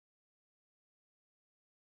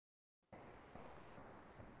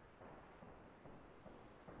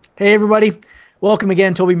Hey, everybody. Welcome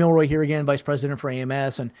again. Toby Milroy here again, Vice President for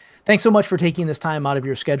AMS. And thanks so much for taking this time out of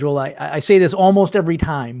your schedule. I say this almost every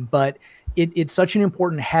time, but it's such an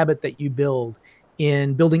important habit that you build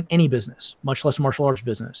in building any business, much less a martial arts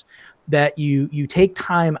business, that you take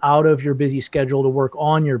time out of your busy schedule to work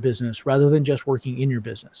on your business rather than just working in your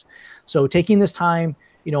business. So taking this time,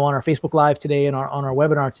 on our Facebook Live today and on our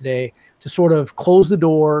webinar today to sort of close the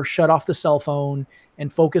door, shut off the cell phone,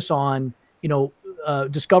 and focus on,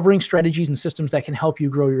 discovering strategies and systems that can help you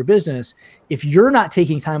grow your business. If you're not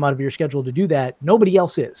taking time out of your schedule to do that, nobody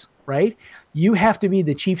else is, right? You have to be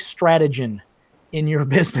the chief strategist in your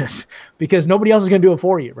business because nobody else is going to do it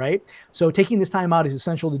for you, right? So taking this time out is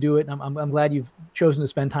essential to do it. And I'm glad you've chosen to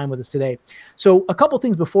spend time with us today. So a couple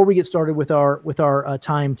things before we get started with our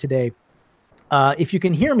time today. If you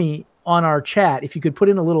can hear me on our chat, if you could put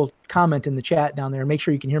in a little comment in the chat down there and make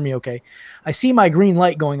sure you can hear me okay. I see my green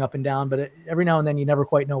light going up and down, but every now and then you never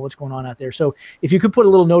quite know what's going on out there. So if you could put a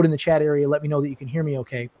little note in the chat area, let me know that you can hear me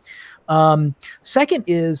okay. Second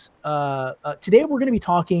is today we're going to be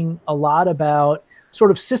talking a lot about sort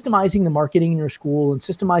of systemizing the marketing in your school and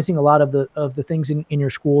systemizing a lot of the things in your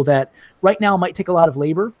school that right now might take a lot of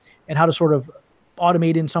labor, and how to sort of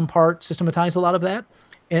automate in some part, systematize a lot of that.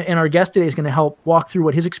 And our guest today is going to help walk through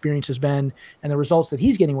what his experience has been and the results that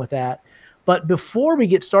he's getting with that. But before we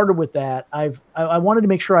get started with that, I wanted to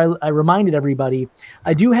make sure I reminded everybody,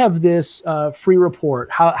 I do have this free report,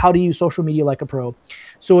 how to use social media like a pro.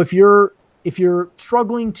 So if you're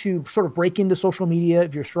struggling to sort of break into social media,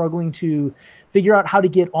 if you're struggling to figure out how to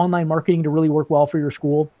get online marketing to really work well for your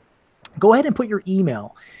school, go ahead and put your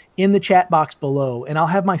email in the chat box below, and I'll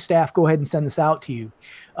have my staff go ahead and send this out to you.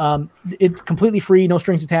 It's completely free, no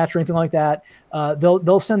strings attached or anything like that.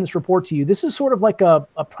 They'll send this report to you. This is sort of like a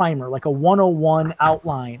primer, like a 101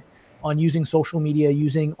 outline on using social media,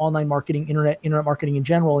 using online marketing, internet marketing in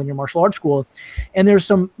general in your martial arts school. And there's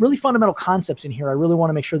some really fundamental concepts in here I really want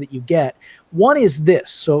to make sure that you get. One is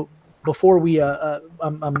this. So before we,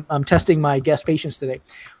 I'm testing my guest patience today,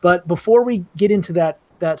 but before we get into that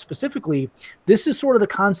specifically, this is sort of the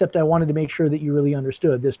concept I wanted to make sure that you really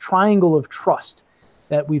understood, this triangle of trust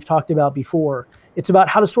that we've talked about before. It's about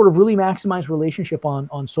how to sort of really maximize relationship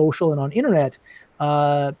on social and on internet.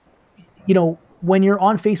 When you're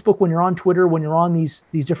on Facebook, when you're on Twitter, when you're on these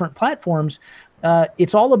different platforms,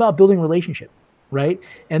 it's all about building relationship, right?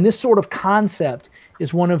 And this sort of concept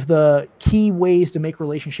is one of the key ways to make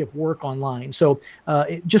relationship work online. So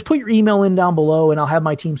just put your email in down below, and I'll have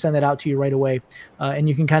my team send that out to you right away. And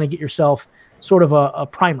you can kind of get yourself sort of a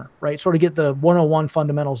primer, right? Sort of get the 101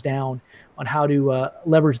 fundamentals down on how to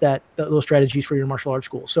leverage those strategies for your martial arts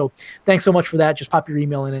school. So thanks so much for that. Just pop your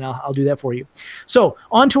email in and I'll do that for you. So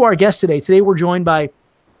on to our guest today. Today we're joined by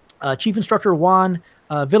Chief Instructor Juan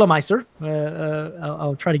Villamizar.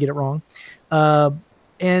 I'll try to get it wrong.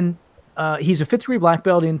 And he's a 5th degree black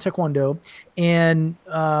belt in Taekwondo, and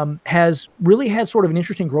has really had sort of an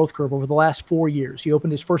interesting growth curve over the last 4 years. He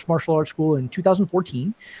opened his first martial arts school in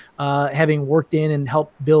 2014, having worked in and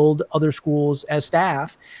helped build other schools as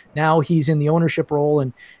staff. Now he's in the ownership role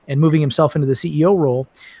and moving himself into the CEO role.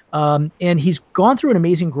 And he's gone through an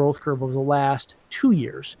amazing growth curve over the last 2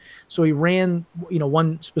 years. So he ran,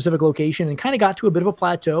 one specific location and kind of got to a bit of a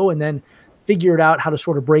plateau, and then figured out how to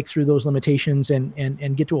sort of break through those limitations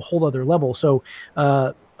and get to a whole other level. So,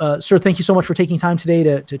 sir, thank you so much for taking time today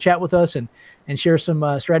to chat with us and share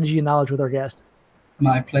some strategy and knowledge with our guest.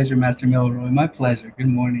 My pleasure, Master Milroy. My pleasure. Good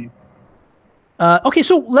morning. Okay,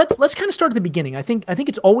 so let's kind of start at the beginning. I think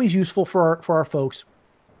it's always useful for our folks.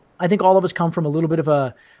 I think all of us come from a little bit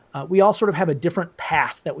of we all sort of have a different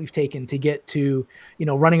path that we've taken to get to,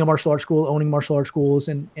 running a martial arts school, owning martial arts schools,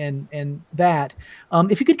 and that.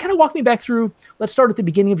 If you could kind of walk me back through, let's start at the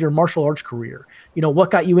beginning of your martial arts career.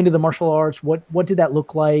 What got you into the martial arts? What did that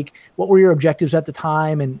look like? What were your objectives at the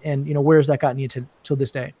time? And where has that gotten you to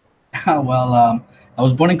this day? Well, I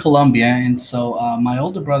was born in Colombia, and so my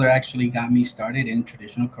older brother actually got me started in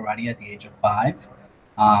traditional karate at the age of 5.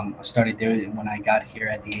 I started there when I got here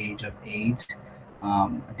at the age of 8.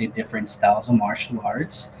 I did different styles of martial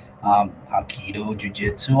arts, Aikido,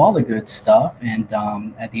 Jiu-Jitsu, all the good stuff. And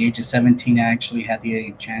at the age of 17, I actually had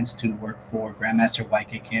the chance to work for Grandmaster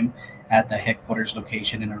Waika Kim at the headquarters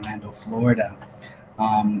location in Orlando, Florida.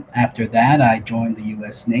 After that, I joined the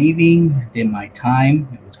U.S. Navy, did my time.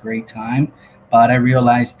 It was a great time. But I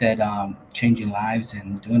realized that changing lives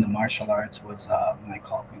and doing the martial arts was my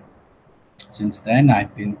calling. Since then,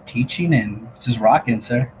 I've been teaching and just rocking,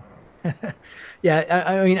 sir. Yeah,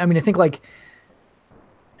 I mean, I think like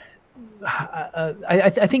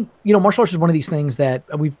I think, martial arts is one of these things that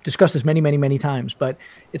we've discussed this many, many, many times, but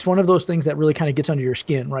it's one of those things that really kind of gets under your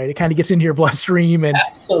skin, right? It kind of gets into your bloodstream, and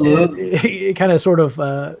Absolutely. it kind of sort of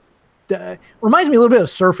reminds me a little bit of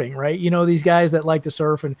surfing, right? These guys that like to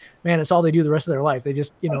surf, and man, it's all they do the rest of their life. They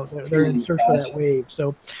just, That's they're in truly search for that passion. wave.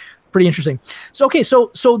 So pretty interesting. So, okay.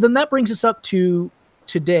 So then that brings us up to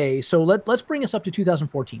today. So let's bring us up to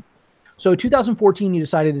 2014. So 2014, you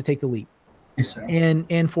decided to take the leap. Yes, sir.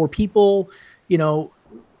 And for people, you know,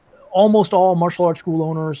 almost all martial arts school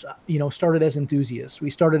owners, started as enthusiasts. We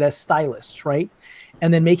started as stylists, right?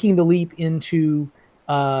 And then making the leap into,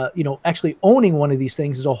 actually owning one of these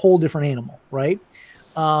things is a whole different animal, right?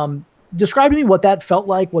 Describe to me what that felt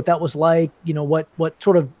like, what that was like, what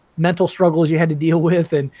sort of mental struggles you had to deal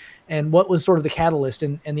with, and what was sort of the catalyst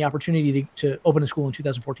and the opportunity to open a school in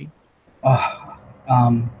 2014. Uh,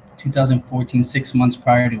 2014, 6 months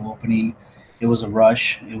prior to opening, it was a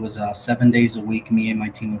rush. It was 7 days a week. Me and my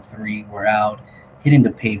team of three were out hitting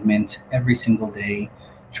the pavement every single day,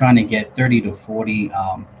 trying to get 30 to 40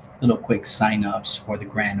 little quick sign-ups for the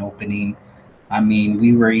grand opening. I mean,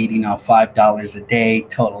 we were eating out $5 a day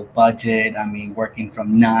total budget. I mean, working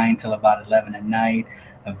from 9 till about 11 at night,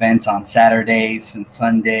 events on Saturdays and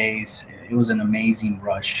Sundays. It was an amazing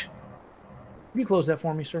rush. Can you close that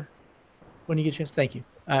for me, sir, when you get a chance? Thank you.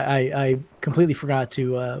 I completely forgot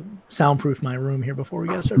to soundproof my room here before we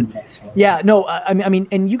got started. Yes, yes. Yeah, no, I mean,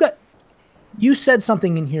 and you said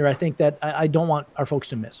something in here, I think that I don't want our folks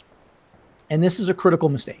to miss. And this is a critical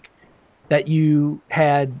mistake that you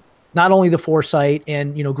had not only the foresight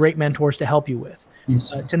and, great mentors to help you with, Yes,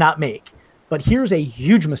 sir. to not make, but here's a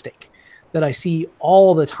huge mistake that I see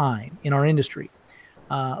all the time in our industry.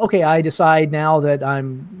 Okay, I decide now that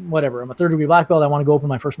I'm a third degree black belt. I want to go open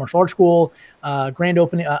my first martial arts school. Grand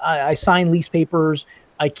opening. I sign lease papers.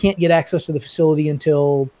 I can't get access to the facility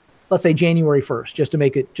until, let's say, January 1st, just to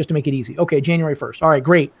make it easy. Okay, January 1st. All right,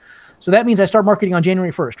 great. So that means I start marketing on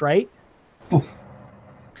January 1st, right?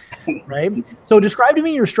 Right. So describe to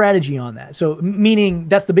me your strategy on that. So meaning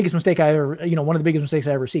that's the biggest mistake I ever, one of the biggest mistakes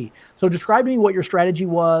I ever see. So describe to me what your strategy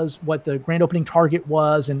was, what the grand opening target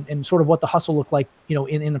was, and sort of what the hustle looked like,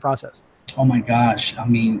 in the process. Oh my gosh. I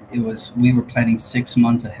mean, we were planning 6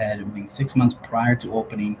 months ahead. I mean, 6 months prior to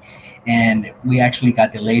opening, and we actually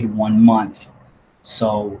got delayed 1 month.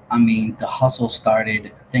 So, I mean, the hustle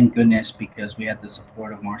started, thank goodness, because we had the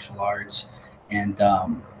support of martial arts, and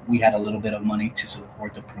we had a little bit of money to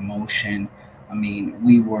support the promotion. I mean,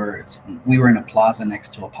 we were in a plaza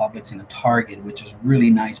next to a Publix and a Target, which is really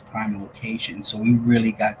nice prime location. So we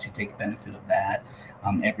really got to take benefit of that.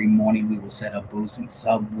 Every morning we would set up booths in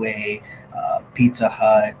Subway, Pizza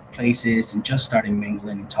Hut, places, and just started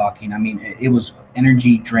mingling and talking. I mean, it was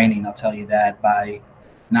energy draining, I'll tell you that. By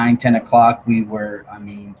 9, 10 o'clock, we were, I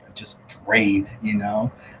mean, just drained.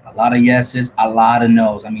 A lot of yeses, a lot of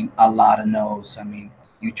nos. I mean, a lot of nos. I mean,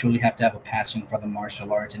 you truly have to have a passion for the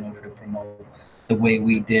martial arts in order to promote the way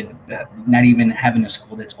we did, not even having a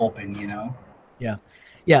school that's open. Yeah.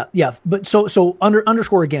 Yeah. Yeah. But so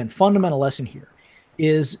underscore again, fundamental lesson here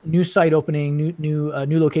is new site opening,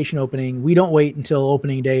 new location opening. We don't wait until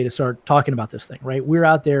opening day to start talking about this thing, right? We're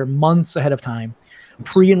out there months ahead of time,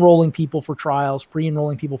 pre-enrolling people for trials,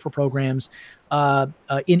 pre-enrolling people for programs.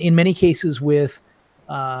 In many cases with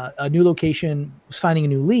a new location, signing a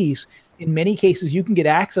new lease, in many cases, you can get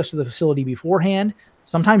access to the facility beforehand.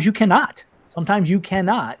 Sometimes you cannot.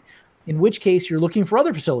 In which case, you're looking for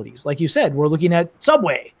other facilities. Like you said, we're looking at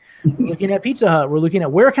Subway. We're looking at Pizza Hut. We're looking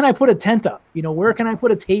at where can I put a tent up? Where can I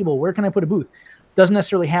put a table? Where can I put a booth? Doesn't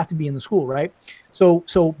necessarily have to be in the school, right?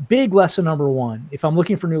 So big lesson number one, if I'm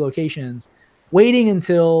looking for new locations, waiting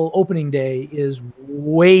until opening day is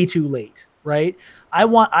way too late, right? I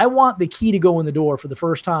want the key to go in the door for the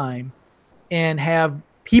first time and have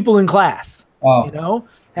people in class, Oh,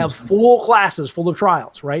 have full classes full of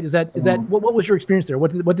trials, right? Is that what was your experience there?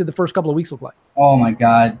 What did the first couple of weeks look like? oh my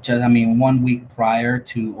God. I mean, 1 week prior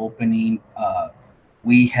to opening,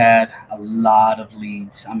 we had a lot of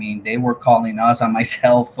leads. I mean, they were calling us on my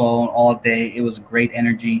cell phone all day. It was great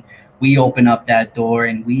energy. We opened up that door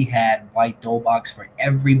and we had white dough box for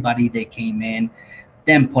everybody that came in,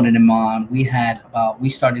 then putting them on. We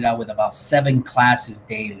started out with about 7 classes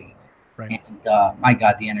daily. Right. And my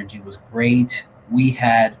God, the energy was great. We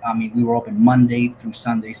were open Monday through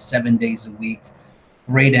Sunday, 7 days a week.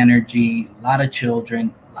 Great energy, a lot of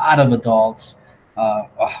children, a lot of adults.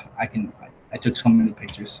 I took so many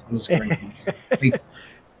pictures. It was great. Great.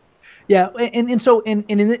 Yeah, and so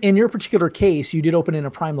in your particular case, you did open in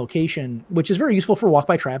a prime location, which is very useful for walk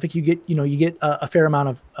by traffic. You get a fair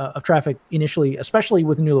amount of traffic initially, especially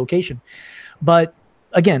with a new location. But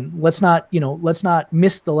again, let's not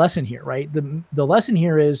miss the lesson here, right? The lesson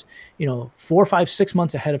here is, 4, 5, 6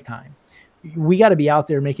 months ahead of time. We got to be out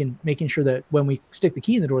there making sure that when we stick the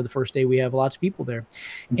key in the door the first day, we have lots of people there.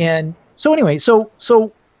 Yes. And so anyway, so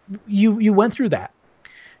you went through that.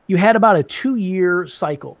 You had about a 2-year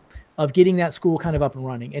cycle of getting that school kind of up and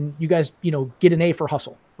running, and you guys, get an A for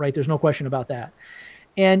hustle, right? There's no question about that.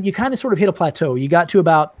 And you kind of sort of hit a plateau. You got to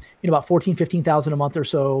about 14, 15,000 a month or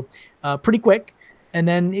so, pretty quick. And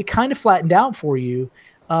then it kind of flattened out for you.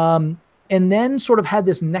 And then sort of had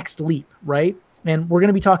this next leap, right? And we're going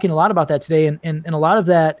to be talking a lot about that today. And a lot of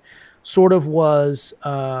that sort of was,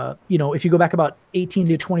 if you go back about 18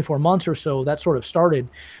 to 24 months or so, that sort of started.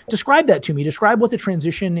 Describe that to me. Describe what the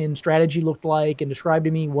transition in strategy looked like, and describe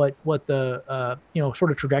to me what the,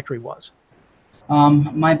 sort of trajectory was.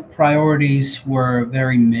 My priorities were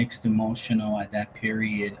very mixed emotional at that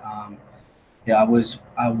period. Yeah,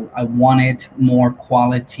 I wanted more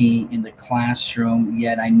quality in the classroom,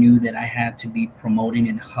 yet I knew that I had to be promoting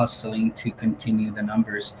and hustling to continue the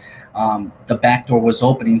numbers. The back door was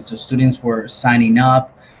opening, so students were signing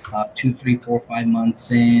up. 2, 3, 4, 5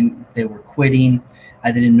 months in, they were quitting.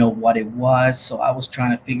 I didn't know what it was, so I was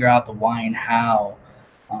trying to figure out the why and how.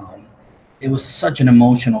 Um, it was such an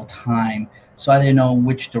emotional time, so I didn't know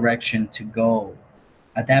which direction to go.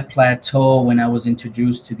 At that plateau, when I was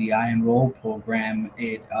introduced to the iEnroll program,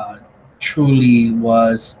 it truly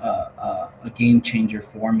was a game changer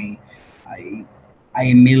for me. I I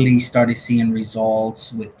immediately started seeing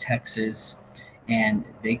results with Texas, and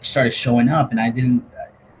they started showing up, and I didn't.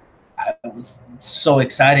 I was so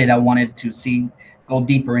excited. I wanted to see go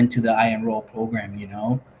deeper into the iEnroll program.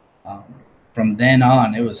 Um, from then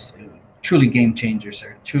on, it was truly game changer,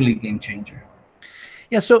 sir. Truly game changer.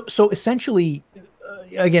 Yeah. So essentially,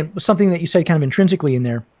 again, something that you said kind of intrinsically in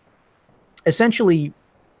there, essentially,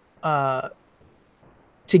 uh,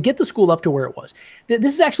 to get the school up to where it was.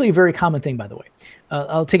 This is actually a very common thing, by the way.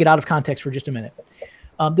 I'll take it out of context for just a minute.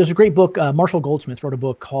 There's a great book. Marshall Goldsmith wrote a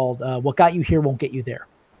book called "What Got You Here Won't Get You There,"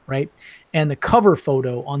 right? And the cover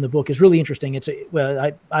photo on the book is really interesting.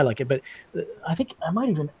 I like it, but I think I might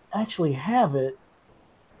even actually have it.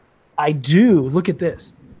 I do. Look at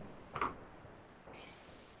this.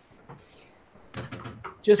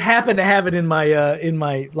 Just happen to have it in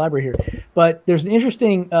my library here. But there's an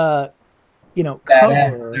interesting Badass,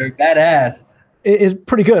 cover. sir. Badass. It is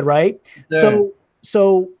pretty good, right? Sir.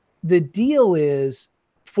 So the deal is,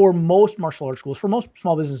 for most martial arts schools, for most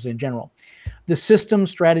small businesses in general, the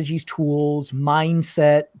systems, strategies, tools,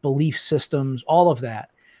 mindset, belief systems, all of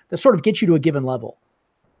that sort of gets you to a given level.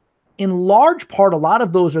 In large part, a lot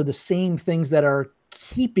of those are the same things that are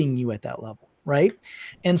keeping you at that level, right?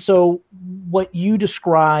 And so what you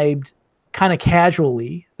described kind of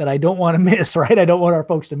casually, that I don't want to miss, right? I don't want our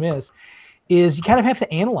folks to miss, is you kind of have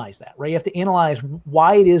to analyze that, right? You have to analyze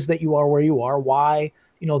why it is that you are where you are, why,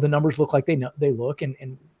 the numbers look like they look,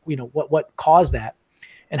 and what caused that,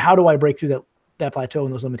 and how do I break through that plateau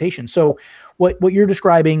and those limitations. So what you're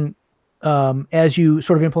describing, as you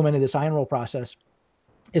sort of implemented this iEnroll process,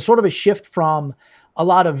 is sort of a shift from a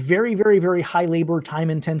lot of very, very, very high labor,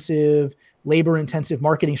 labor intensive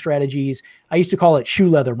marketing strategies. I used to call it shoe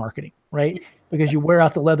leather marketing, right? Because you wear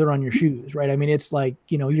out the leather on your shoes, right? I mean, it's like,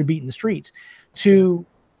 you're beating the streets, to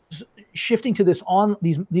shifting to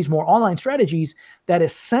these more online strategies that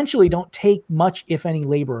essentially don't take much, if any,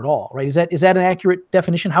 labor at all, right? Is that an accurate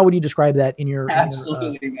definition? How would you describe that in your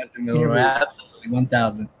Absolutely, Mr. Miller. Absolutely,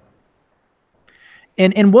 1,000.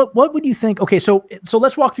 And what would you think? Okay, so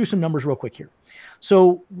let's walk through some numbers real quick here.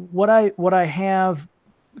 So what I have,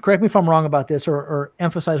 correct me if I'm wrong about this, or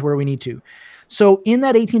emphasize where we need to. So in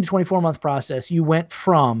that 18 to 24 month process, you went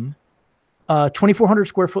from a 2,400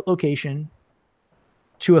 square foot location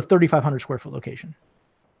to a 3,500 square foot location.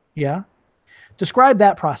 Yeah. Describe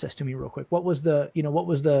that process to me real quick. What was the in the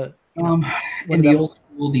old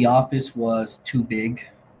school, the office was too big.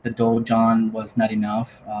 The dojon was not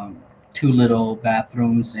enough. Too little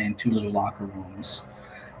bathrooms and too little locker rooms.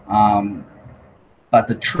 Um, but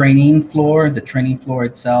the training floor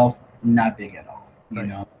itself, not big at all.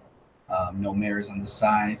 Right. No mirrors on the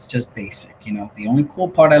sides, just basic. The only cool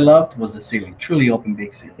part I loved was the ceiling, truly open,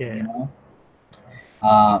 big ceiling. Yeah.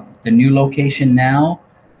 The new location now,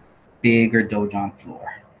 bigger dojon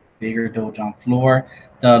floor, bigger dojon floor.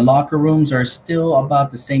 The locker rooms are still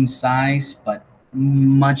about the same size, but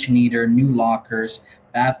much neater. New lockers,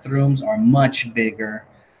 bathrooms are much bigger.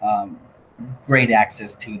 Um, Great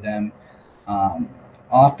access to them. Um,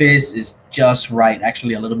 Office is just right,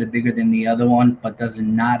 actually a little bit bigger than the other one, but does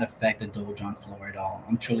not affect the dojon floor at all.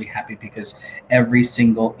 I'm truly happy because every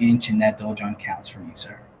single inch in that dojon counts for me,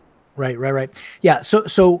 sir. Right, right, right. Yeah.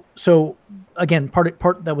 So again,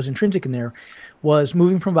 part that was intrinsic in there was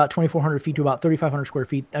moving from about 2,400 feet to about 3,500 square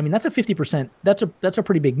feet. I mean, that's a 50%. That's a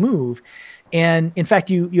pretty big move, and in fact,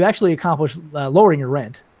 you actually accomplished lowering your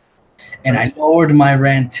rent. And Right. I lowered my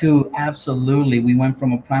rent too. Absolutely. We went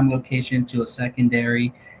from a prime location to a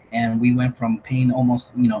secondary, and we went from paying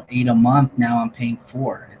almost, 8 a month. Now I'm paying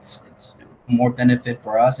 4. It's more benefit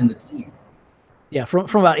for us and the team. Yeah,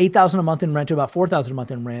 from about 8,000 a month in rent to about 4,000 a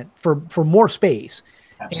month in rent for more space,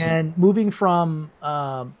 Absolutely. and moving from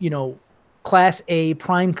class A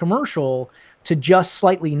prime commercial to just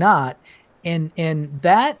slightly not, and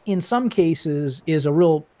that in some cases is a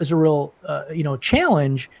real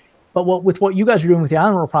challenge. But what you guys are doing with the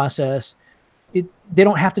iEnroll process, they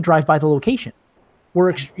don't have to drive by the location. We're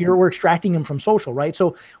extracting them from social, right?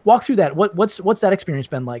 So walk through that. What's that experience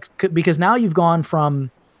been like? Because now you've gone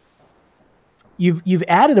from you've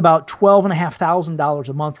added about $12,500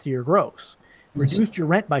 a month to your gross, Yes, sir. reduced your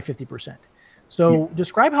rent by 50%. Yeah. So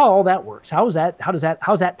describe how all that works. How's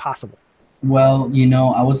that possible? Well,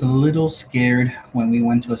 I was a little scared when we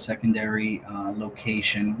went to a secondary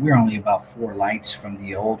location. We're only about 4 lights from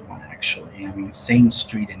the old one, actually. I mean, same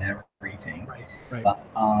street and everything. Right, right. But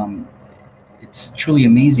it's truly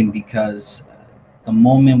amazing because the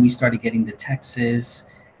moment we started getting the texts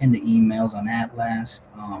and the emails on Atlas,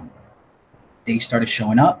 they started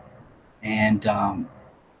showing up. And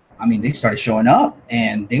I mean, they started showing up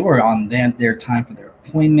and they were on their time for their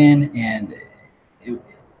appointment. And it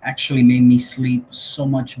actually made me sleep so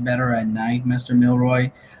much better at night, Mr.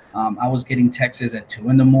 Milroy. I was getting texts at 2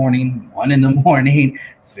 in the morning, 1 in the morning,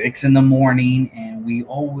 6 in the morning, and we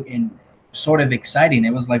all in sort of exciting.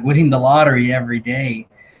 It was like winning the lottery every day.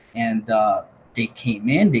 And they came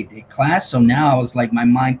in, they did class. So now I was like, my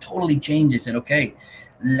mind totally changed. I said, okay,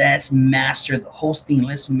 let's master the hosting.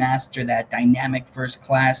 Let's master that dynamic first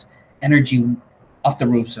class energy up the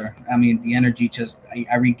roof, sir. I mean, the energy just,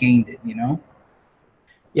 I regained it.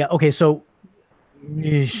 Yeah. Okay. So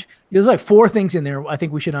there's like four things in there I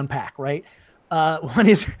think we should unpack, right? One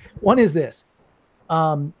is this.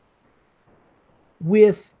 Um,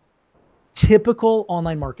 with typical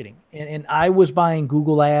online marketing, and I was buying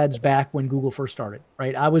Google ads back when Google first started,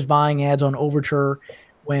 right? I was buying ads on Overture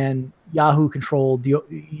when Yahoo controlled the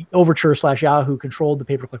Overture/Yahoo controlled the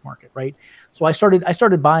pay-per-click market, right? So I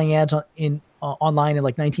started buying ads online in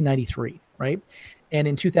like 1993, right? And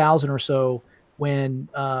in 2000 or so, when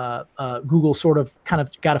Google sort of kind of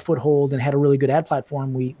got a foothold and had a really good ad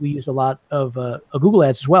platform, we used a lot of Google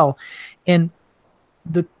ads as well. And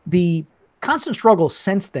the constant struggle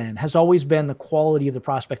since then has always been the quality of the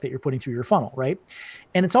prospect that you're putting through your funnel, right?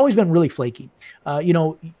 And it's always been really flaky.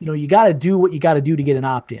 You got to do what you got to do to get an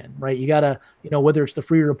opt-in, right? You got to, whether it's the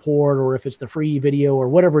free report or if it's the free video or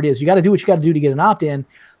whatever it is, you got to do what you got to do to get an opt-in.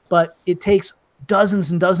 But it takes dozens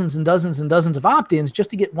and dozens and dozens and dozens of opt-ins just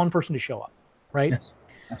to get one person to show up, right? Yes,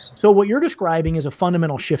 absolutely. So what you're describing is a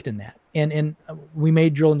fundamental shift in that. And we may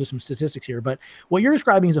drill into some statistics here, but what you're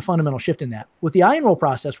describing is a fundamental shift in that. With the iEnroll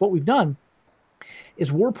process, what we've done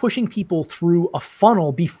is we're pushing people through a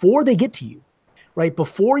funnel before they get to you, right?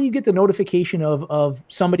 Before you get the notification of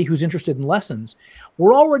somebody who's interested in lessons,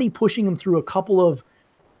 we're already pushing them through a couple of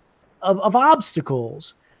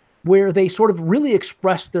obstacles where they sort of really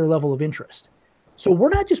express their level of interest. So we're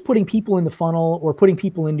not just putting people in the funnel or putting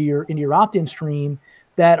people into your opt-in stream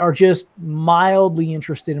that are just mildly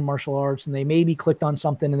interested in martial arts and they maybe clicked on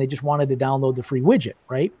something and they just wanted to download the free widget,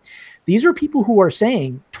 right? These are people who are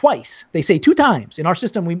saying twice. They say 2 times. In our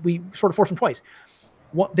system, we sort of force them twice.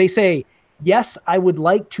 They say, yes, I would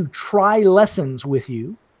like to try lessons with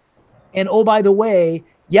you. And oh, by the way,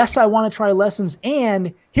 yes, I want to try lessons.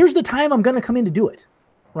 And here's the time I'm going to come in to do it,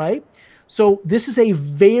 right? So this is a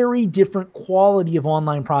very different quality of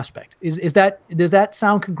online prospect. Does that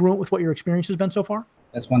sound congruent with what your experience has been so far?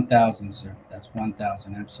 That's 1,000, sir. That's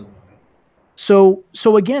 1,000. Absolutely. So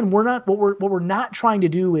again, what we're not trying to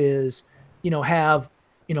do is, have,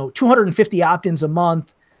 250 opt-ins a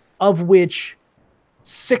month, of which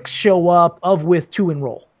 6 show up, of which 2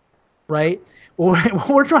 enroll, right? What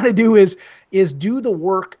we're trying to do is do the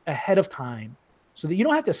work ahead of time so that you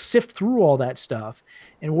don't have to sift through all that stuff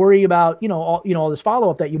and worry about, all this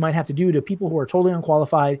follow-up that you might have to do to people who are totally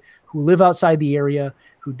unqualified, who live outside the area,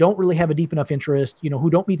 who don't really have a deep enough interest, who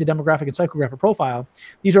don't meet the demographic and psychographic profile.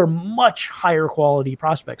 These are much higher quality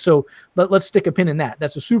prospects. So let's stick a pin in that.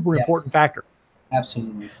 That's a super important factor.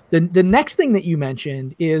 Absolutely. The next thing that you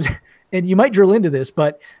mentioned is, and you might drill into this,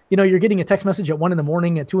 but you're getting a text message at 1 in the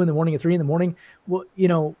morning, at 2 in the morning, at 3 in the morning. Well,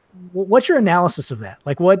 what's your analysis of that?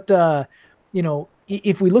 Like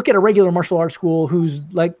if we look at a regular martial arts school who's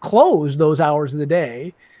like closed those hours of the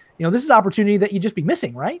day, this is opportunity that you'd just be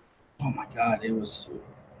missing, right? Oh my God, it was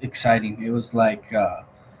exciting. It was like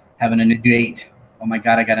having a new date. Oh my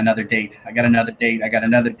God, I got another date. I got another date. I got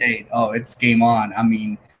another date. Oh, it's game on. I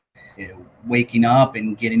mean, waking up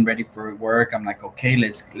and getting ready for work. I'm like, okay,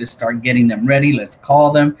 let's start getting them ready. Let's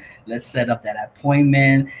call them. Let's set up that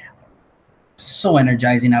appointment. So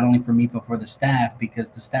energizing, not only for me but for the staff,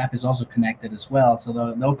 because the staff is also connected as well.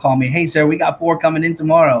 So they'll call me, hey sir, we got 4 coming in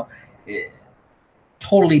tomorrow.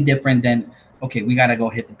 Totally different than, okay, we got to go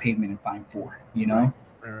hit the pavement and find 4,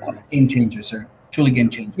 Right. Game changer, sir. Truly game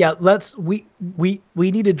changer. Yeah, we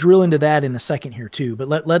need to drill into that in a second here too, but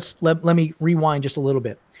let me rewind just a little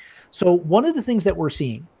bit. So one of the things that we're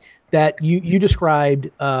seeing that you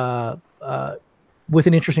described with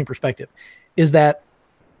an interesting perspective is that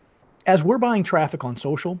as we're buying traffic on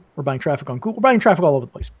social, we're buying traffic on Google, we're buying traffic all over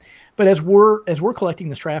the place. But as we're collecting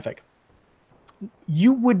this traffic,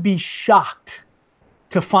 you would be shocked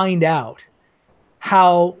to find out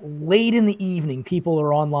how late in the evening people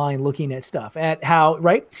are online looking at stuff, at how,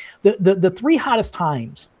 right? The 3 hottest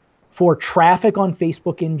times for traffic on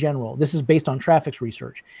Facebook in general, this is based on traffic's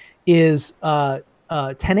research, is 10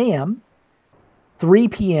 a.m., 3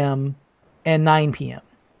 p.m., and 9 p.m.,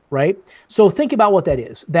 right? So think about what that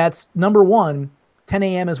is. That's number one, 10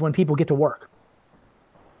 a.m. is when people get to work.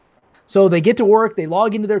 So they get to work, they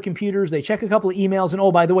log into their computers, they check a couple of emails, and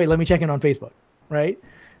oh, by the way, let me check in on Facebook, right?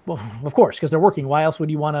 Well, of course, because they're working. Why else would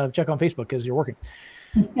you want to check on Facebook? Because you're working,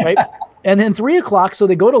 right? And then 3 o'clock, so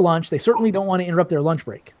they go to lunch. They certainly don't want to interrupt their lunch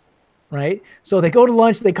break, right? So they go to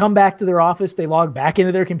lunch, they come back to their office, they log back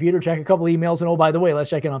into their computer, check a couple of emails, and oh, by the way, let's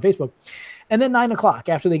check in on Facebook. And then 9 o'clock,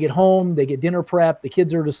 after they get home, they get dinner prep, the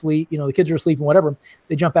kids are asleep, the kids are asleep and whatever,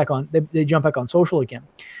 they jump back on, they jump back on social again.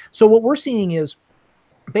 So what we're seeing is,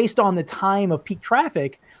 based on the time of peak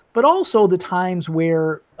traffic, but also the times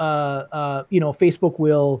where Facebook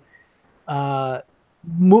will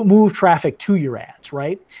move traffic to your ads,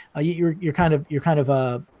 right? You're kind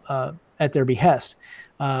of at their behest.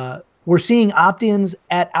 We're seeing opt-ins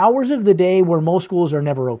at hours of the day where most schools are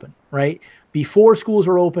never open, right? Before schools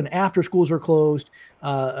are open, after schools are closed,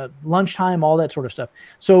 lunchtime, all that sort of stuff.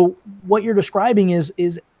 So what you're describing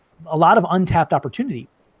is a lot of untapped opportunity,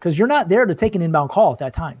 because you're not there to take an inbound call at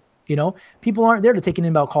that time. People aren't there to take an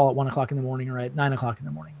inbound call at 1 o'clock in the morning or at 9 o'clock in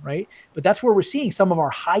the morning, right? But that's where we're seeing some of our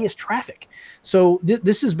highest traffic. So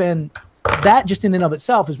this has been, that just in and of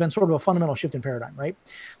itself has been sort of a fundamental shift in paradigm, right?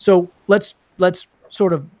 So let's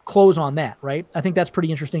sort of close on that, right? I think that's pretty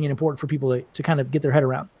interesting and important for people to kind of get their head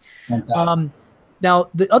around. Now,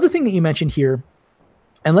 the other thing that you mentioned here,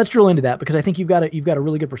 and let's drill into that because I think you've got a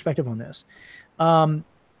really good perspective on this.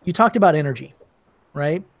 You talked about energy,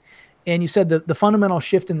 right? And you said that the fundamental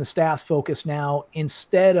shift in the staff's focus now,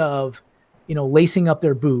 instead of, lacing up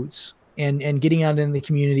their boots and getting out in the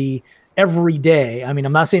community every day. I mean,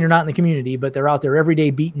 I'm not saying they're not in the community, but they're out there every day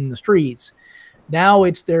beating the streets. Now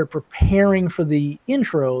they're preparing for the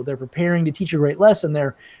intro. They're preparing to teach a great lesson.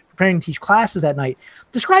 They're preparing to teach classes that night.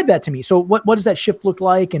 Describe that to me. So what does that shift look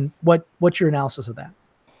like, and what's your analysis of that?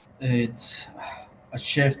 It's a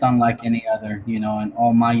shift unlike any other, in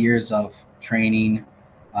all my years of training.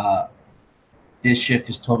 This shift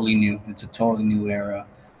is totally new. It's a totally new era.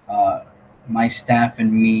 My staff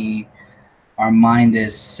and me, our mind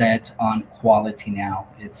is set on quality now.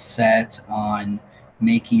 It's set on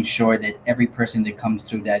making sure that every person that comes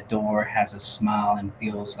through that door has a smile and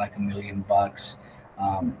feels like $1,000,000.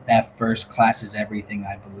 That first class is everything,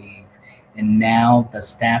 I believe. And now the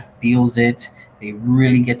staff feels it. They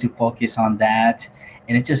really get to focus on that.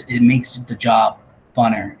 And it makes the job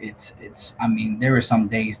funner. I mean, there are some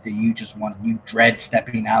days that you dread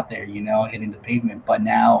stepping out there, hitting the pavement. But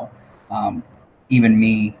now, even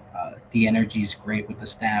me, the energy is great with the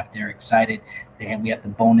staff. They're excited. We have the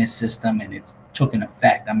bonus system, and it's took an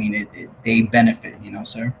effect. I mean, they benefit,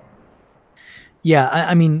 sir. Yeah,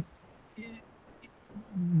 I mean,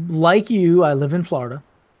 like you, I live in Florida,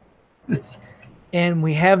 and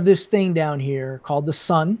we have this thing down here called the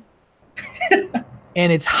sun,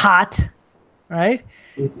 and it's hot. Right.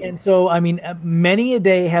 And so, I mean, many a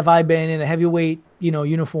day have I been in a heavyweight,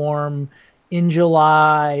 uniform in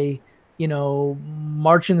July,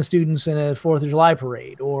 marching the students in a 4th of July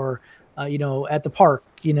parade, or, at the park,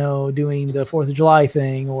 doing the 4th of July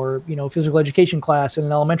thing, or, physical education class in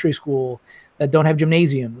an elementary school that don't have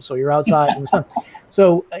gymnasiums. So you're outside in the sun.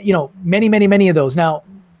 So, many, many, many of those. Now,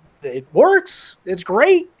 it works. It's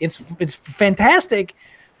great. It's fantastic.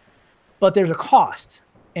 But there's a cost.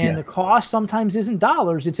 And the cost sometimes isn't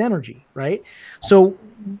dollars, it's energy, right? So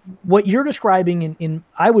what you're describing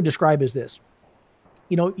I would describe as this.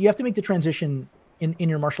 You have to make the transition in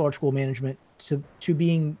your martial arts school management to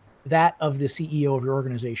being that of the CEO of your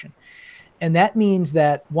organization. And that means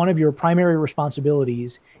that one of your primary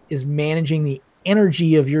responsibilities is managing the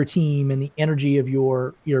energy of your team and the energy of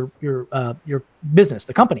your business,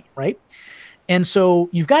 the company, right? And so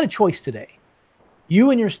you've got a choice today. You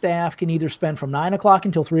and your staff can either spend from 9 o'clock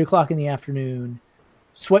until 3 o'clock in the afternoon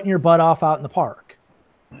sweating your butt off out in the park.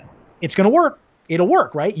 It's going to work. It'll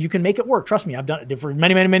work, right? You can make it work. Trust me, I've done it for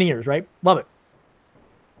many, many, many years, right? Love it.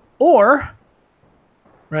 Or,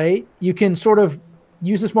 right, you can sort of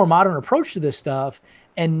use this more modern approach to this stuff.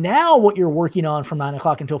 And now what you're working on from 9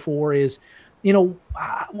 o'clock until 4 is,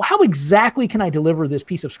 how exactly can I deliver this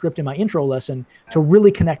piece of script in my intro lesson to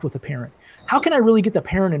really connect with the parent? How can I really get the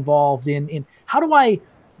parent involved in how do I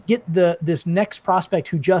get this next prospect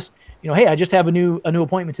who just, hey, I just have a new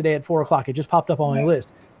appointment today at 4 o'clock. It just popped up on my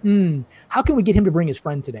list. How can we get him to bring his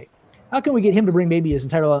friend today? How can we get him to bring maybe his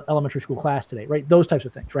entire elementary school class today, right? Those types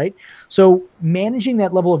of things, right? So managing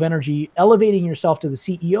that level of energy, elevating yourself to the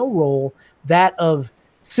CEO role, that of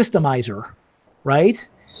systemizer, right,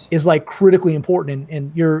 is like critically important.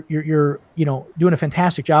 And you're doing a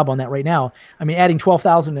fantastic job on that right now. I mean, adding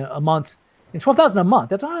 12,000 a month, and 12,000 a month,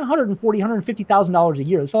 that's $140,000, $150,000 a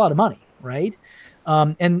year. That's a lot of money, right?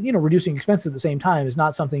 And reducing expenses at the same time is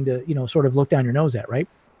not something to sort of look down your nose at, right?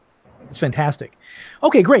 It's fantastic.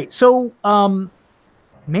 Okay, great. So,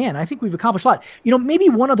 man, I think we've accomplished a lot. Maybe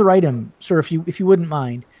one other item, sir, if you wouldn't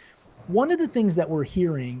mind. One of the things that we're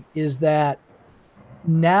hearing is that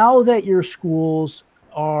now that your schools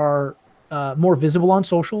are more visible on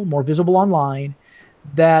social, more visible online,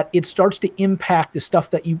 that it starts to impact the stuff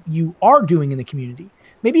that you are doing in the community.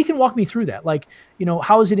 Maybe you can walk me through that. Like,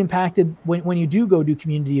 how is it impacted when you do go do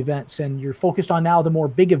community events and you're focused on now the more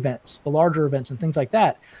big events, the larger events and things like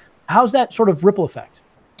that? How's that sort of ripple effect?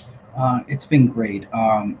 It's been great.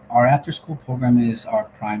 Our after school program is our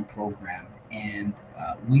prime program, and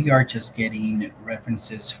we are just getting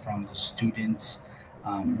references from the students,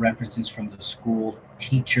 references from the school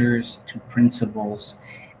teachers to principals,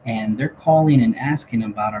 and they're calling and asking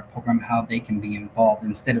about our program, how they can be involved,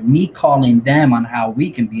 instead of me calling them on how we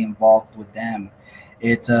can be involved with them.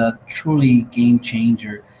 It's a truly game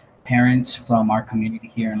changer. Parents from our community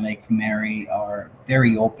here in Lake Mary are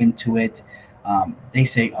very open to it. They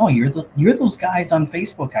say, "Oh, you're those guys on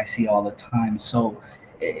Facebook I see all the time." So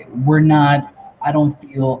we're not. I don't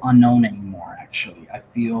feel unknown anymore. Actually, I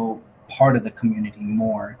feel part of the community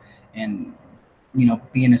more. And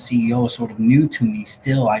being a CEO is sort of new to me.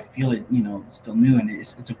 Still, I feel it. Still new, and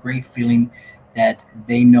it's a great feeling that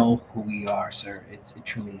they know who we are, sir. It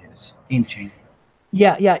truly is game changer.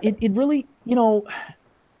 Yeah. It really,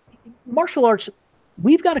 martial arts,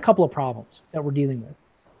 we've got a couple of problems that we're dealing with.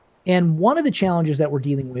 And one of the challenges that we're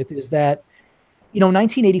dealing with is that,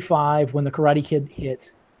 1985, when the Karate Kid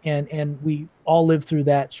hit, and we all lived through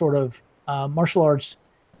that sort of martial arts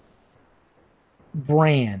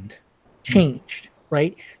brand changed,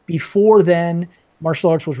 right? Before then,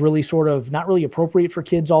 martial arts was really sort of not really appropriate for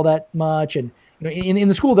kids all that much. And, in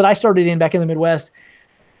the school that I started in back in the Midwest,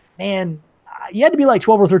 man, you had to be like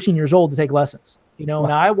 12 or 13 years old to take lessons. Wow.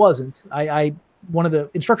 Now I wasn't. I one of the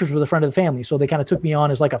instructors was a friend of the family, so they kind of took me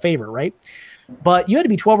on as like a favor, right? But you had to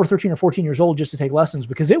be 12 or 13 or 14 years old just to take lessons,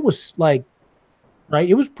 because it was like, right,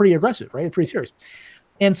 it was pretty aggressive, right? Pretty serious.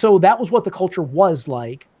 And so that was what the culture was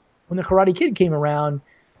like. When the Karate Kid came around,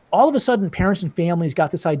 all of a sudden parents and families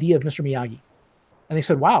got this idea of Mr. Miyagi. And they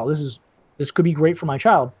said, wow, this could be great for my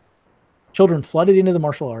child. Children flooded into the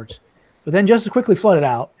martial arts, but then just as quickly flooded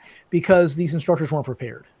out because these instructors weren't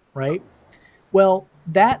prepared, right? Well,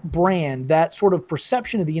 that brand, that sort of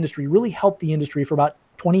perception of the industry really helped the industry for about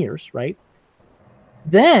 20 years, right?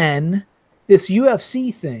 Then this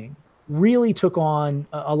UFC thing really took on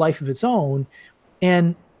a life of its own.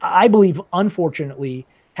 And I believe, unfortunately,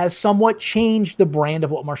 has somewhat changed the brand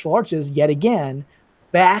of what martial arts is yet again,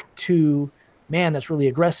 back to, man, that's really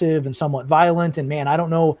aggressive and somewhat violent. And man, I don't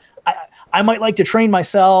know, I might like to train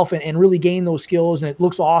myself and really gain those skills, and it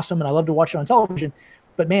looks awesome and I love to watch it on television,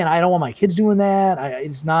 but man, I don't want my kids doing that.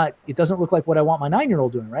 It doesn't look like what I want my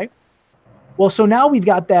 9-year-old doing, right? Well, so now we've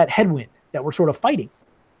got that headwind that we're sort of fighting.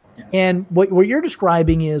 Yes. And what you're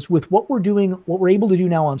describing is, with what we're doing, what we're able to do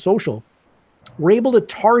now on social, we're able to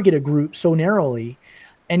target a group so narrowly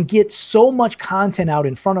and get so much content out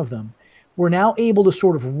in front of them. We're now able to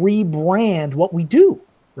sort of rebrand what we do,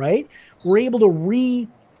 right? We're able to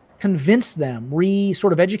convince them,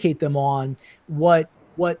 sort of educate them on what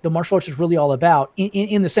the martial arts is really all about,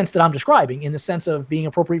 in the sense that I'm describing, in the sense of being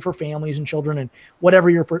appropriate for families and children and whatever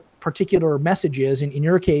your particular message is. In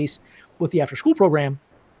your case, with the after school program,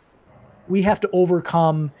 we have to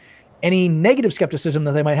overcome any negative skepticism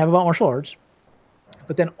that they might have about martial arts.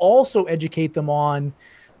 but then also educate them on,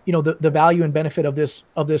 the value and benefit of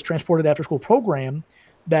this transported after school program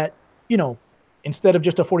that, instead of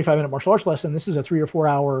just a 45-minute martial arts lesson, this is a 3 or 4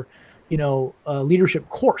 hour, leadership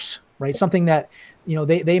course, right? Something that,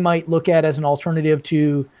 they might look at as an alternative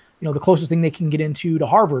to, the closest thing they can get into to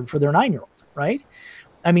Harvard for their 9-year-old, right?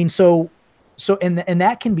 I mean, and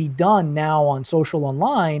that can be done now on social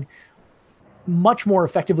online much more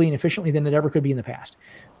effectively and efficiently than it ever could be in the past.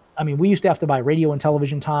 I mean, we used to have to buy radio and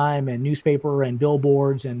television time and newspaper and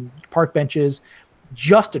billboards and park benches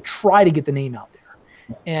just to try to get the name out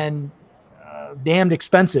there, and damned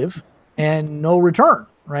expensive and no return,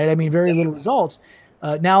 right? I mean, very little results.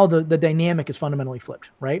 Now the dynamic is fundamentally flipped,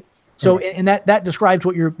 right? So, and that describes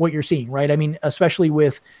what you're seeing, right? I mean, especially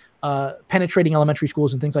with penetrating elementary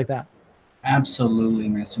schools and things like that. Absolutely,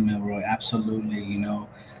 Mr. Milroy. Absolutely.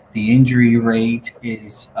 The injury rate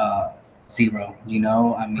is zero.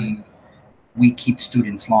 I mean, we keep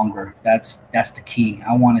students longer. That's the key.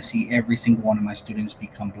 I want to see every single one of my students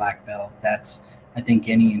become black belt. That's, I think,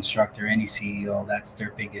 any instructor, any CEO, that's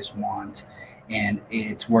their biggest want, and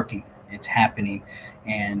it's working. It's happening,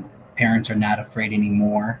 and parents are not afraid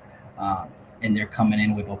anymore. And they're coming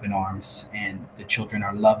in with open arms, and the children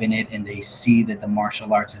are loving it, and they see that the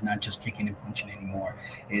martial arts is not just kicking and punching anymore.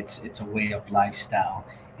 It's a way of lifestyle,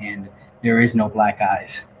 and there is no black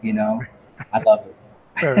eyes. I love it.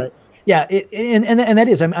 Right. Yeah, and that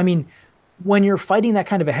is. I mean, when you're fighting that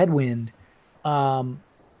kind of a headwind,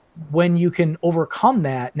 when you can overcome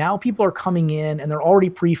that, now people are coming in and they're already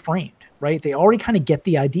pre-framed, right? They already kind of get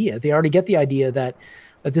the idea. They already get the idea that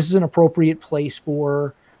this is an appropriate place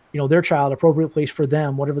for their child, appropriate place for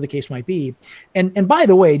them, whatever the case might be. And by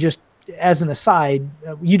the way, just as an aside,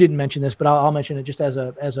 you didn't mention this, but I'll mention it just as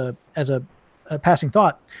a passing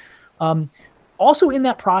thought. Also in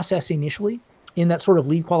that process initially, in that sort of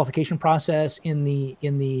lead qualification process, in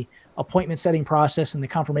the appointment setting process and the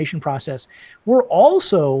confirmation process, we're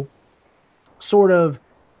also sort of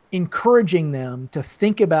encouraging them to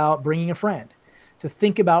think about bringing a friend, to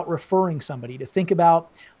think about referring somebody, to think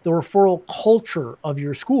about the referral culture of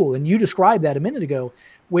your school. And you described that a minute ago,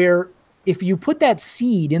 where if you put that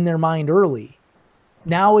seed in their mind early,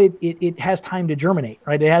 now it has time to germinate,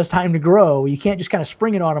 right? It has time to grow. You can't just kind of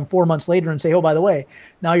spring it on them 4 months later and say, oh, by the way,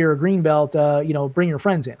 now you're a green belt, bring your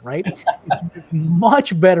friends in, right? It's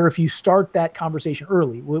much better if you start that conversation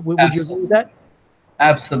early. Would you agree with that?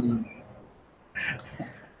 Absolutely.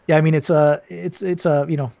 Yeah. I mean, it's part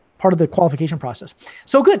of the qualification process.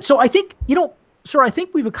 So good. So I think, sir, I think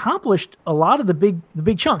we've accomplished a lot of the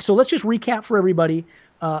big chunks. So let's just recap for everybody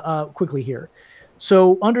quickly here.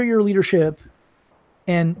 So under your leadership,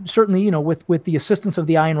 and certainly, with the assistance of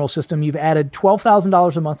the iEnroll system, you've added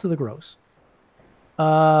 $12,000 a month to the gross.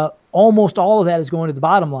 Almost all of that is going to the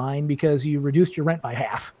bottom line because you reduced your rent by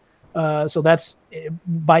half. So that's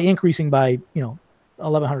by increasing by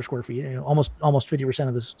 1,100 square feet, almost 50%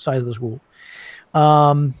 of the size of the school.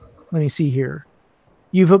 Let me see here.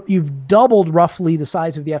 You've doubled roughly the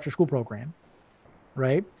size of the after school program,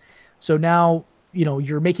 right? So now,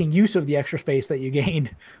 you're making use of the extra space that you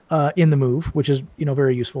gained in the move, which is,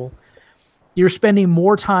 very useful. You're spending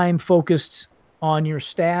more time focused on your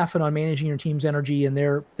staff and on managing your team's energy and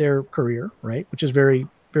their career, right? Which is very,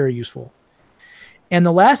 very useful. And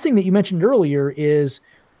the last thing that you mentioned earlier is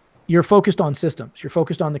you're focused on systems. You're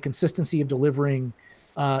focused on the consistency of delivering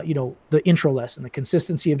the intro lesson, the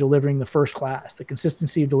consistency of delivering the first class, the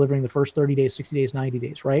consistency of delivering the first 30 days, 60 days, 90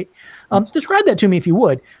 days, right? Describe that to me if you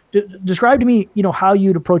would. Describe to me, how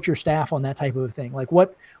you'd approach your staff on that type of a thing. Like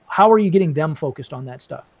how are you getting them focused on that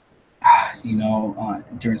stuff?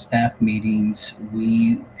 During staff meetings,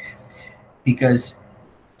 because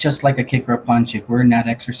just like a kick or a punch, if we're not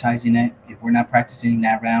exercising it, if we're not practicing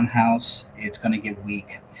that roundhouse, it's going to get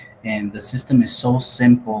weak. And the system is so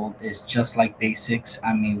simple. It's just like basics.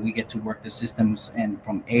 I mean, we get to work the systems, and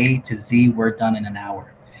from A to Z, we're done in an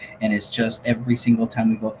hour. And it's just every single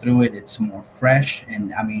time we go through it, it's more fresh.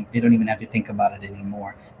 And I mean, they don't even have to think about it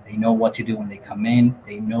anymore. They know what to do when they come in.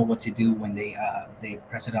 They know what to do when they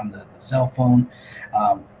press it on the cell phone.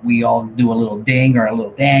 We all do a little ding or a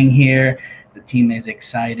little dang here. The team is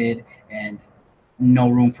excited, and no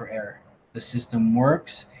room for error. The system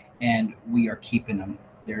works, and we are keeping them.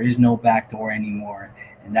 There is no backdoor anymore,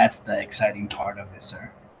 and that's the exciting part of it,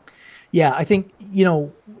 sir. Yeah, I think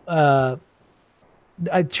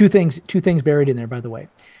two things buried in there. By the way,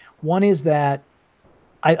 one is that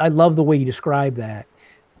I love the way you describe that.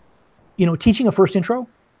 Teaching a first intro,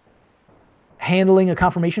 handling a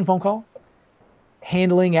confirmation phone call,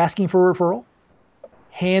 asking for a referral,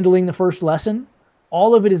 handling the first lesson,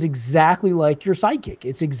 all of it is exactly like your sidekick.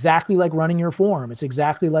 It's exactly like running your form. It's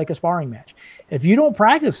exactly like a sparring match. If you don't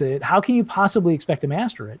practice it, how can you possibly expect to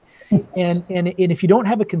master it? And if you don't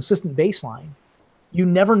have a consistent baseline, you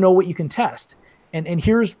never know what you can test. And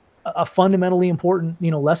here's a fundamentally important,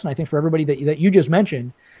 lesson, I think, for everybody that you just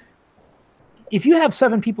mentioned. If you have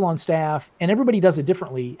 7 people on staff and everybody does it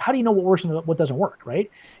differently, how do you know what works and what doesn't work, right?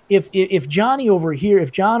 If John over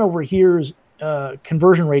here's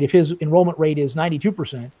conversion rate, if his enrollment rate is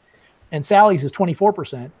 92% and Sally's is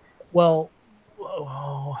 24%, well,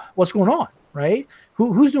 what's going on, right?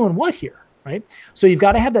 Who's doing what here, right? So you've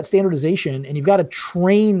got to have that standardization, and you've got to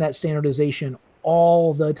train that standardization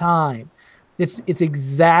all the time. It's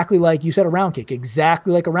exactly like you said, a round kick,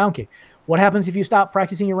 exactly like a round kick. What happens if you stop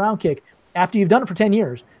practicing your round kick after you've done it for 10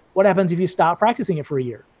 years? What happens if you stop practicing it for a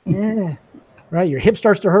year? Right? Your hip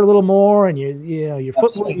starts to hurt a little more, and your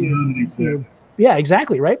foot. Yeah,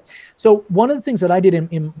 exactly. Right. So one of the things that I did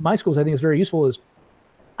in my schools, I think is very useful, is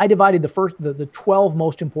I divided the 12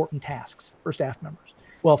 most important tasks for staff members.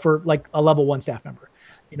 Well, for like a level 1 staff member,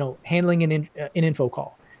 handling an info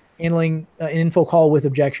call, handling an info call with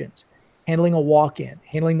objections, handling a walk-in,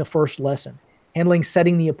 handling the first lesson, handling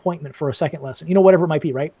setting the appointment for a second lesson, whatever it might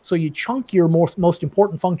be, right? So you chunk your most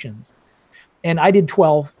important functions. And I did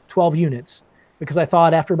 12 units because I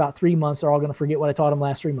thought after about 3 months, they're all going to forget what I taught them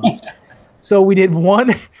last 3 months. So we did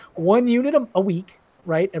one unit a week,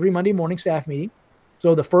 right? Every Monday morning staff meeting.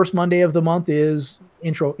 So the first Monday of the month is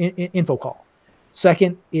info call.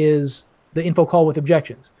 Second is the info call with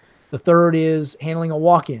objections. The third is handling a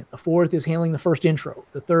walk-in. The fourth is handling the first intro.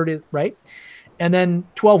 The third is, right? And then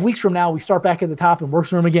 12 weeks from now, we start back at the top and work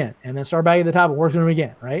through them again. And then start back at the top and work through them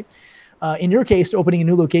again, right? In your case, opening a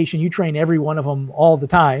new location, you train every one of them all the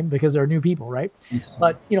time because they're new people, right? Yes.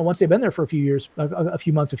 But, once they've been there for a few years, a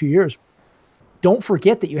few months, a few years, don't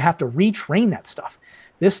forget that you have to retrain that stuff.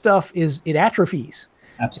 This stuff it atrophies.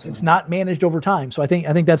 Absolutely. It's not managed over time. So I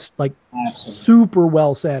think that's like super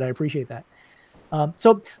well said. I appreciate that.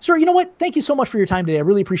 So, sir, you know what? Thank you so much for your time today. I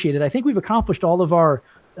really appreciate it. I think we've accomplished all of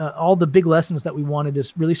all the big lessons that we wanted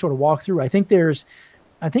to really sort of walk through. I think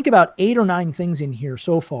about 8 or 9 things in here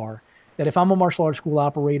so far that if I'm a martial arts school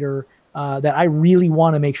operator, that I really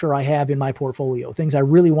want to make sure I have in my portfolio, things I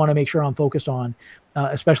really want to make sure I'm focused on,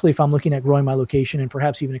 especially if I'm looking at growing my location and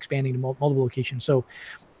perhaps even expanding to multiple locations. So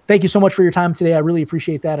thank you so much for your time today. I really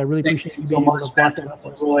appreciate that. I really appreciate you being able to pass that up.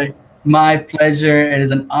 My pleasure. It is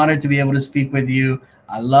an honor to be able to speak with you.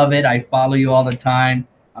 I love it. I follow you all the time.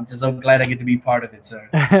 I'm just so glad I get to be part of it,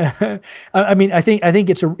 sir. I mean, I think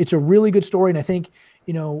it's a really good story. And I think,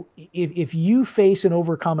 if you face and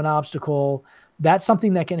overcome an obstacle, that's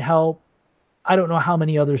something that can help. I don't know how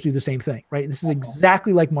many others do the same thing, right? This is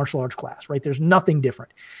exactly like martial arts class, right? There's nothing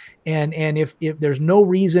different. And if there's no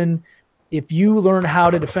reason, if you learn how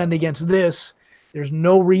to defend against this, there's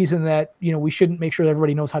no reason that, we shouldn't make sure that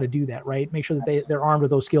everybody knows how to do that, right? Make sure that they're armed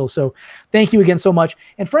with those skills. So thank you again so much.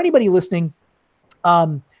 And for anybody listening,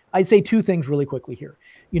 I'd say 2 things really quickly here.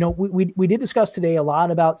 We did discuss today a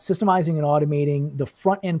lot about systemizing and automating the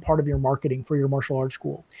front end part of your marketing for your martial arts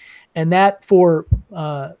school. And that for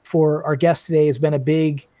our guest today has been a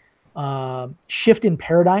big shift in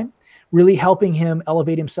paradigm, really helping him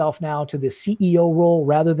elevate himself now to the CEO role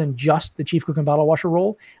rather than just the chief cook and bottle washer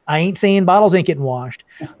role. I ain't saying bottles ain't getting washed,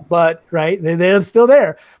 but right, they're still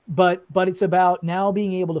there. But it's about now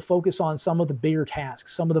being able to focus on some of the bigger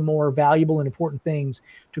tasks, some of the more valuable and important things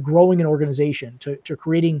to growing an organization, to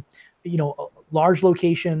creating, a large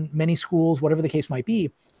location, many schools, whatever the case might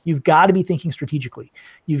be. You've got to be thinking strategically.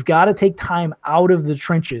 You've got to take time out of the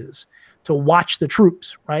trenches to watch the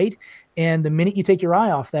troops, right? And the minute you take your eye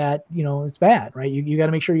off that, it's bad, right? You got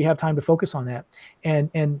to make sure you have time to focus on that.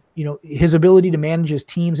 And his ability to manage his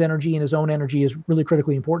team's energy and his own energy is really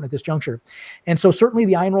critically important at this juncture. And so certainly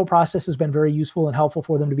the iEnroll process has been very useful and helpful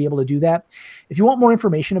for them to be able to do that. If you want more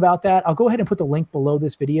information about that, I'll go ahead and put the link below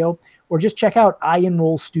this video, or just check out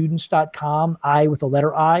iEnrollstudents.com, I with the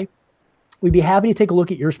letter I. We'd be happy to take a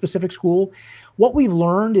look at your specific school. What we've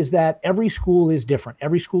learned is that every school is different.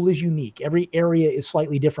 Every school is unique. Every area is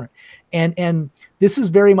slightly different. And this is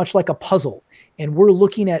very much like a puzzle. And we're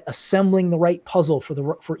looking at assembling the right puzzle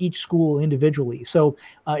for each school individually. So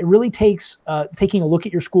it really takes taking a look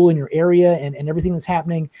at your school and your area and everything that's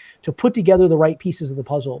happening to put together the right pieces of the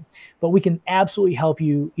puzzle. But we can absolutely help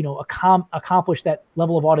you, accomplish that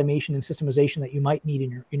level of automation and systemization that you might need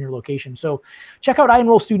in your location. So check out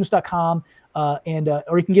iEnrollstudents.com. Or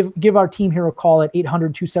you can give our team here a call at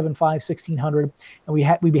 800-275-1600, and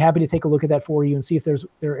we'd be happy to take a look at that for you and see if there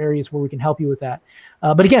are areas where we can help you with that.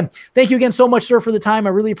 But again, thank you again so much, sir, for the time. I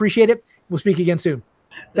really appreciate it. We'll speak again soon.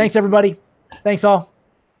 Thanks, everybody. Thanks all.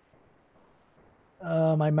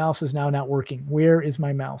 My mouse is now not working. Where is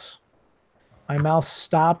my mouse? My mouse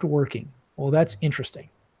stopped working. Well, that's interesting.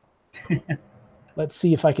 Let's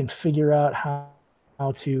see if I can figure out how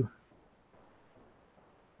to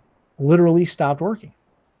literally stopped working.